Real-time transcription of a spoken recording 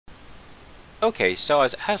Okay, so I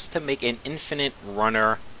was asked to make an infinite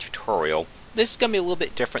runner tutorial. This is going to be a little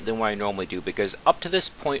bit different than what I normally do because up to this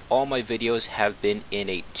point all my videos have been in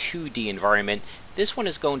a 2D environment. This one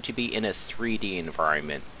is going to be in a 3D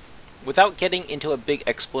environment. Without getting into a big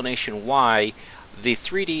explanation why, the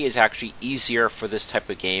 3D is actually easier for this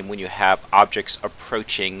type of game when you have objects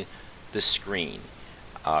approaching the screen.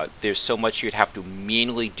 There's so much you'd have to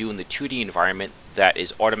manually do in the 2D environment that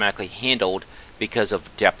is automatically handled because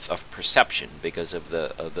of depth of perception, because of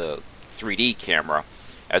the 3D camera,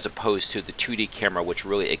 as opposed to the 2D camera, which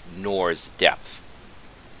really ignores depth.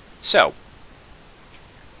 So,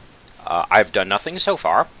 I've done nothing so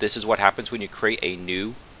far. This is what happens when you create a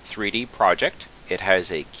new 3D project. It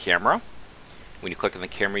has a camera. When you click on the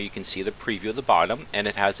camera, you can see the preview at the bottom, and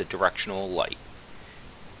it has a directional light.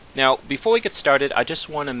 Now, before we get started, I just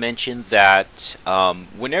want to mention that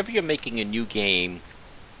whenever you're making a new game,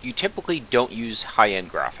 you typically don't use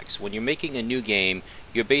high-end graphics. When you're making a new game,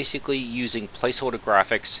 you're basically using placeholder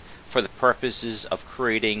graphics for the purposes of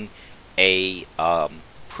creating a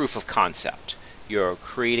proof of concept. You're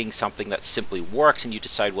creating something that simply works, and you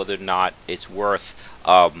decide whether or not it's worth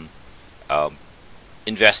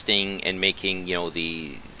investing and making,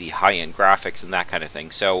 the high-end graphics and that kind of thing.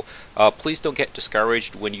 So please don't get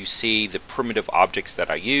discouraged when you see the primitive objects that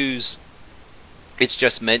I use. It's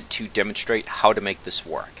just meant to demonstrate how to make this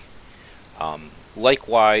work.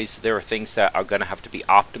 Likewise, there are things that are going to have to be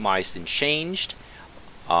optimized and changed,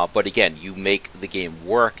 but again, you make the game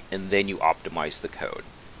work and then you optimize the code.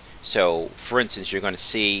 So, for instance, you're going to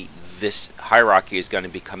see this hierarchy is going to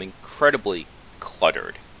become incredibly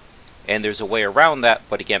cluttered. And there's a way around that,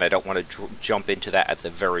 but again, I don't want to jump into that at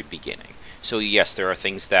the very beginning. So yes, there are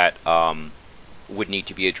things that would need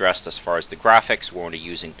to be addressed as far as the graphics. We're only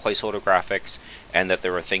using placeholder graphics, and that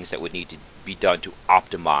there are things that would need to be done to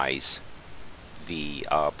optimize the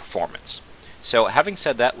performance. So having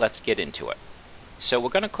said that, let's get into it. So we're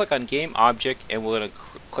going to click on Game Object, and we're going to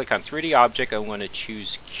click on 3D Object, and we're going to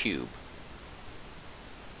choose Cube.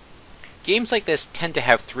 Games like this tend to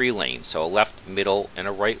have 3 lanes, so a left, middle, and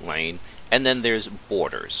a right lane, and then there's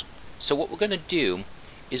borders. So what we're going to do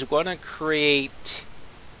is we're going to create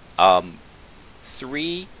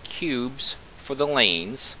 3 cubes for the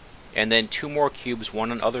lanes, and then 2 more cubes,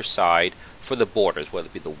 one on either side, for the borders, whether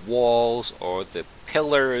it be the walls, or the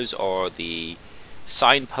pillars, or the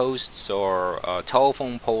signposts, or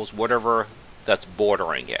telephone poles, whatever that's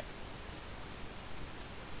bordering it.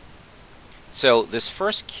 So this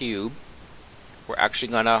first cube, we're actually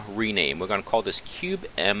going to rename. We're going to call this Cube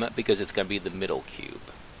M because it's going to be the middle cube.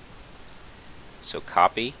 So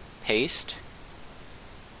copy, paste,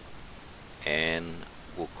 and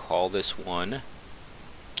we'll call this one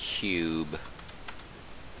Cube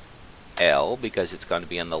L because it's going to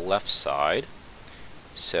be on the left side.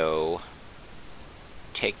 So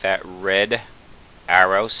take that red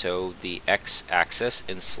arrow, so the x-axis,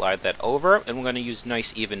 and slide that over, and we're going to use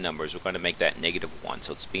nice even numbers. We're going to make that -1,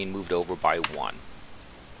 so it's being moved over by 1.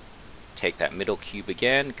 Take that middle cube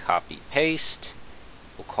again, copy, paste.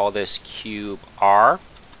 We'll call this Cube R.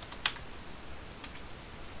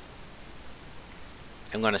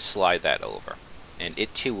 I'm going to slide that over, and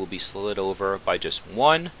it too will be slid over by just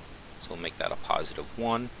 1, so we'll make that a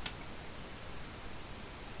 +1.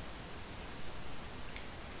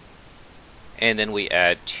 And then we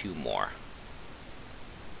add 2 more.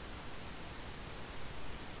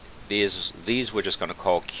 These we're just going to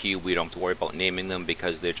call cube. We don't have to worry about naming them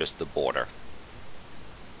because they're just the border.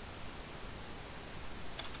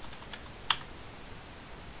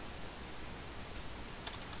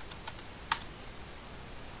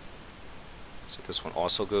 So this one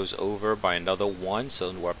also goes over by another 1,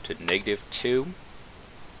 so we're up to -2.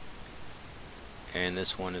 And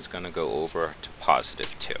this one is going to go over to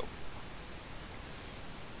 +2.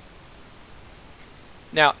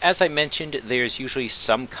 Now, as I mentioned, there's usually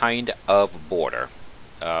some kind of border,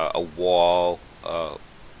 a wall, a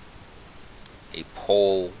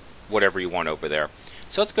pole, whatever you want over there.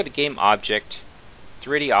 So let's go to Game Object,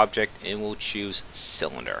 3D Object, and we'll choose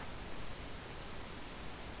Cylinder.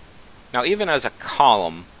 Now, even as a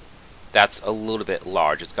column, that's a little bit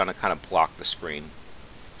large. It's going to kind of block the screen.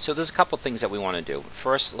 So there's a couple things that we want to do.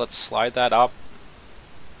 First, let's slide that up.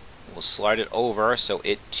 We'll slide it over so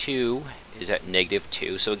it too is at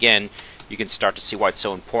 -2. So again, you can start to see why it's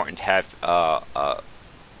so important to have a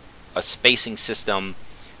spacing system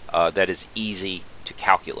that is easy to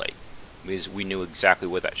calculate, because we knew exactly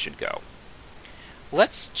where that should go.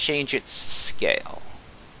 Let's change its scale.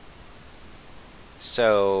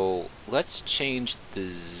 So let's change the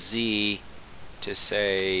Z to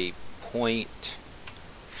say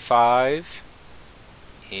 0.5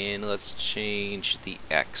 and let's change the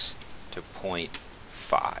X to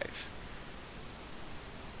 0.5.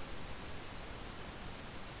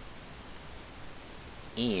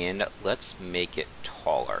 And let's make it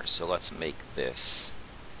taller. So let's make this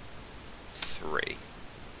 3.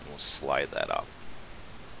 We'll slide that up.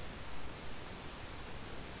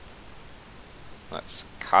 Let's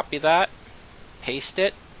copy that, paste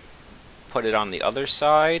it, put it on the other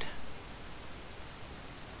side.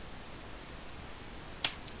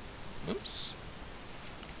 Oops.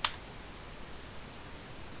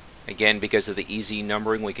 Again, because of the easy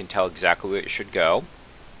numbering, we can tell exactly where it should go.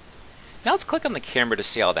 Now let's click on the camera to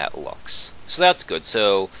see how that looks. So that's good.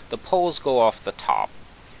 So the poles go off the top.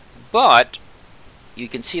 But you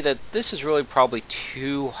can see that this is really probably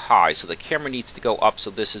too high. So the camera needs to go up so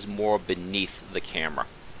this is more beneath the camera.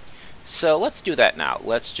 So let's do that now.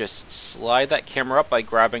 Let's just slide that camera up by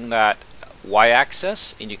grabbing that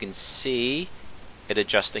y-axis, and you can see it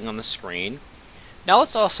adjusting on the screen. Now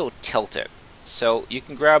let's also tilt it. So you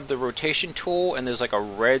can grab the rotation tool, and there's like a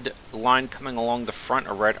red line coming along the front,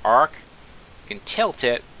 a red arc. You can tilt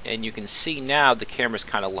it, and you can see now the camera's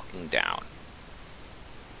kind of looking down.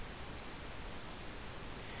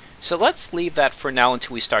 So let's leave that for now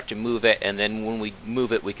until we start to move it, and then when we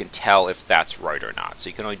move it we can tell if that's right or not. So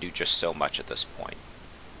you can only do just so much at this point.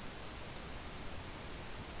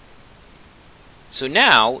 So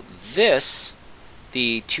now this,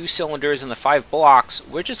 the 2 cylinders and the 5 blocks,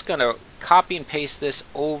 we're just going to copy and paste this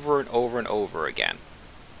over and over and over again.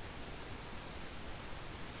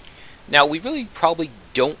 Now we really probably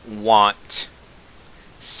don't want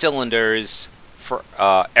cylinders for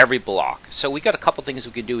every block. So we got a couple things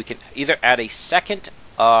we can do. We can either add a second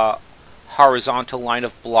horizontal line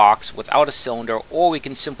of blocks without a cylinder, or we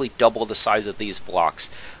can simply double the size of these blocks.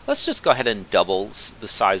 Let's just go ahead and double the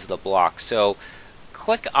size of the block. So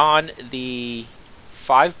click on the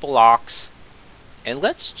 5 blocks, and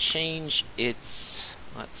let's change its,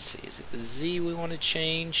 let's see, is it the Z we want to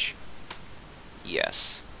change?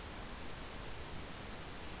 Yes.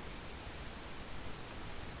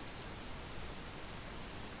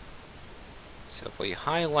 So if we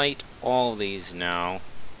highlight all these now,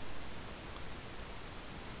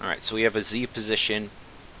 alright, so we have a Z position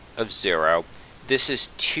of 0. This is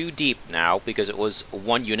too deep now because it was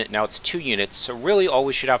 1 unit, now it's 2 units. So really all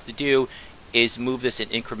we should have to do is move this in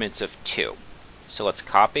increments of 2. So let's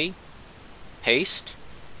copy, paste,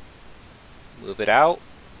 move it out,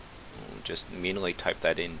 we'll just manually type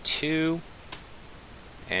that in 2,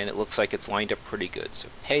 and it looks like it's lined up pretty good. So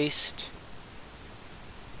paste,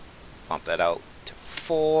 bump that out to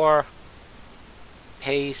 4,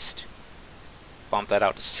 paste, bump that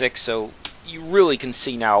out to 6. So you really can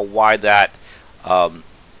see now why that,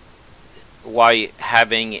 why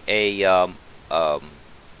having a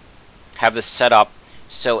have this set up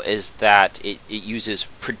so is that it uses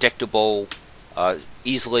predictable,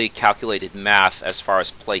 easily calculated math as far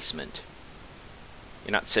as placement.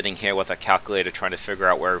 You're not sitting here with a calculator trying to figure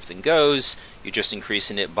out where everything goes. You're just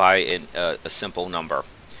increasing it by a simple number.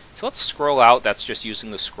 So let's scroll out. That's just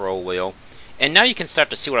using the scroll wheel. And now you can start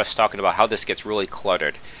to see what I was talking about, how this gets really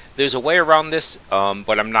cluttered. There's a way around this,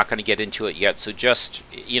 but I'm not going to get into it yet. So just,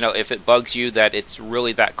 if it bugs you that it's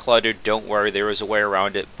really that cluttered, don't worry. There is a way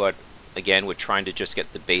around it. But again, we're trying to just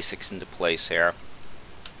get the basics into place here.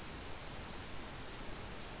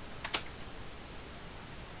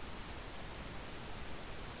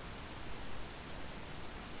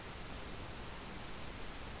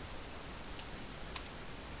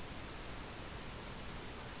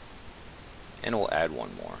 And we'll add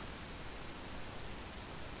one more.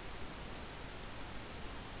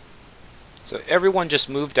 So everyone just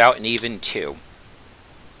moved out an even 2.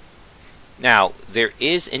 Now, there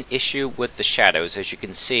is an issue with the shadows. As you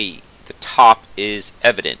can see, the top is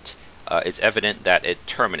evident. It's evident that it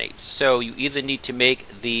terminates. So you either need to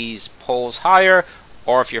make these poles higher,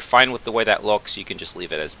 or if you're fine with the way that looks, you can just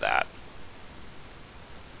leave it as that.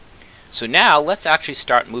 So now let's actually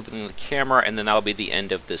start moving the camera, and then that'll be the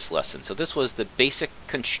end of this lesson. So this was the basic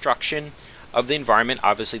construction of the environment.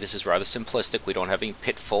 Obviously this is rather simplistic. We don't have any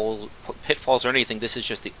pitfalls or anything. This is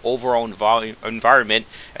just the overall environment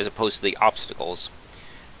as opposed to the obstacles.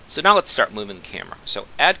 So now let's start moving the camera. So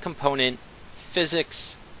add component,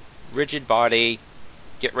 physics, rigid body,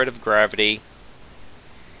 get rid of gravity.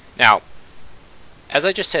 Now, as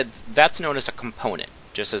I just said, that's known as a component.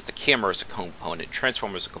 Just as the camera is a component,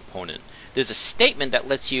 transformer is a component. There's a statement that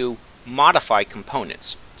lets you modify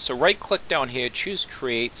components. So right click down here, choose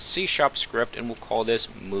create, C# script, and we'll call this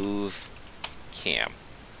move cam.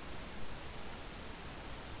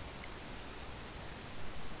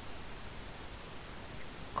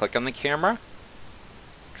 Click on the camera,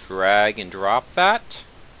 drag and drop that,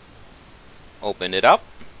 open it up,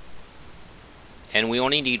 and we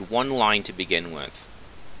only need one line to begin with.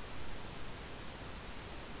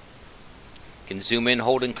 You can zoom in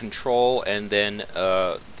holding Control and then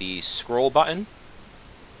the scroll button,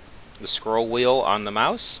 the scroll wheel on the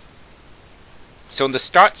mouse. So in the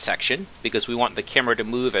start section, because we want the camera to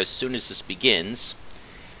move as soon as this begins,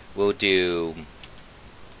 we'll do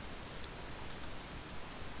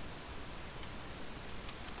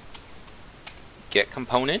get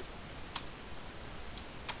component.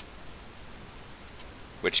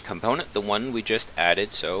 Which component? The one we just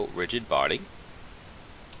added, so rigid body.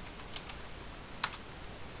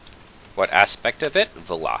 What aspect of it?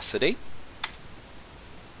 Velocity.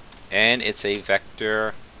 And it's a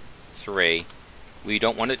vector 3. We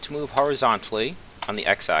don't want it to move horizontally on the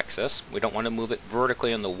x-axis. We don't want to move it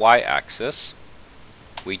vertically on the y-axis.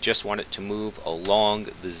 We just want it to move along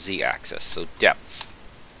the z-axis, so depth.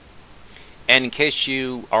 And in case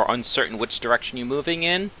you are uncertain which direction you're moving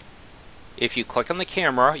in, if you click on the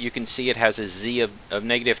camera, you can see it has a z of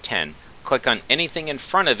 -10. Click on anything in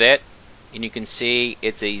front of it, and you can see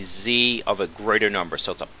it's a z of a greater number,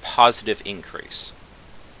 so it's a positive increase.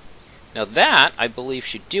 Now that, I believe,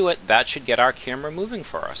 should do it. That should get our camera moving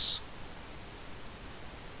for us.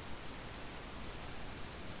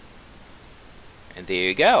 And there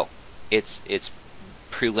you go. It's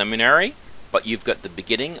preliminary, but you've got the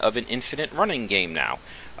beginning of an infinite running game now.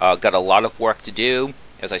 Got a lot of work to do.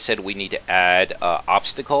 As I said, we need to add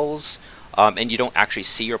obstacles, and you don't actually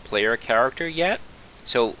see your player character yet.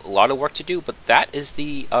 So a lot of work to do, but that is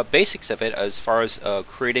the basics of it as far as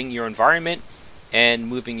creating your environment and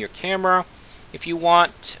moving your camera. If you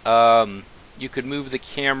want, you could move the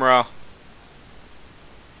camera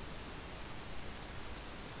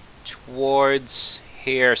towards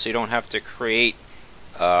here, so you don't have to create,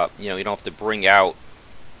 you don't have to bring out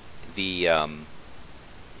the,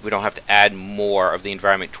 we don't have to add more of the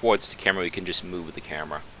environment towards the camera. We can just move the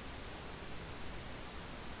camera.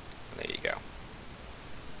 There you go.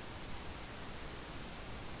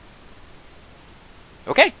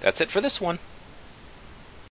 Okay, that's it for this one.